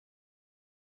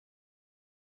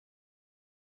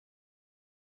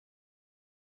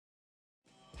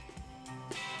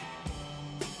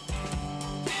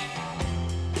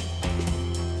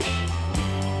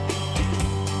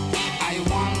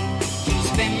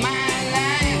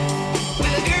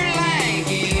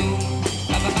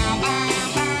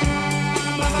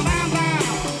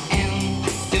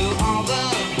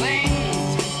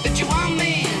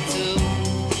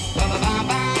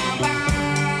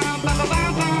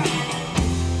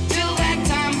till that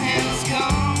time has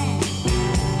come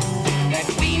that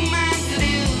we might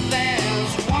live as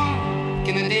one.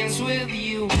 Can I dance with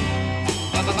you?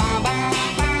 Ba ba ba ba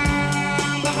ba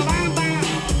ba ba ba ba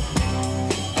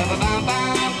ba ba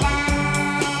ba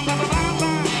ba ba ba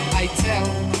ba. I tell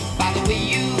by the way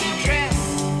you dress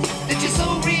that you're so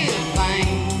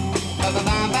refined. Ba ba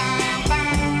ba ba ba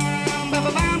ba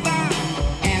ba ba ba.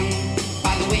 And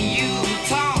by the way you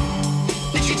talk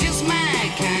that you're just my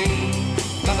kind.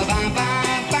 Ba ba ba ba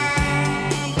ba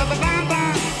ba ba ba ba.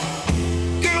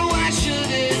 Girl, why should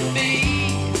it be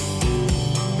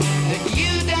that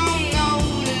you don't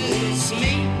notice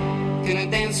me? Can I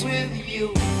dance with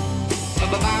you? Ba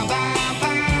ba ba ba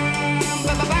ba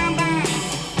ba ba ba ba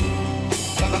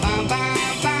ba ba ba ba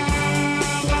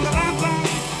ba ba ba ba.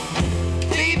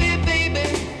 Baby, baby,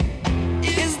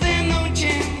 is there no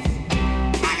chance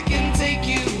I can take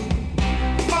you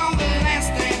for the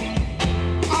last thing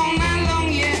all night long?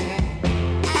 Yeah,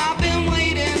 I've been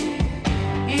waiting.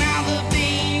 Now there'll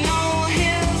be no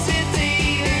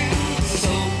hesitating.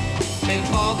 So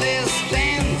before this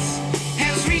dance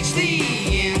has reached the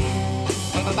end,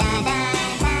 ba ba ba ba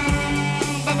ba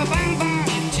ba ba ba ba,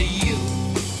 to you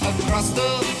across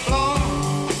the floor,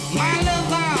 my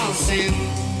love I'll send.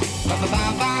 Ba ba ba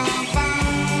ba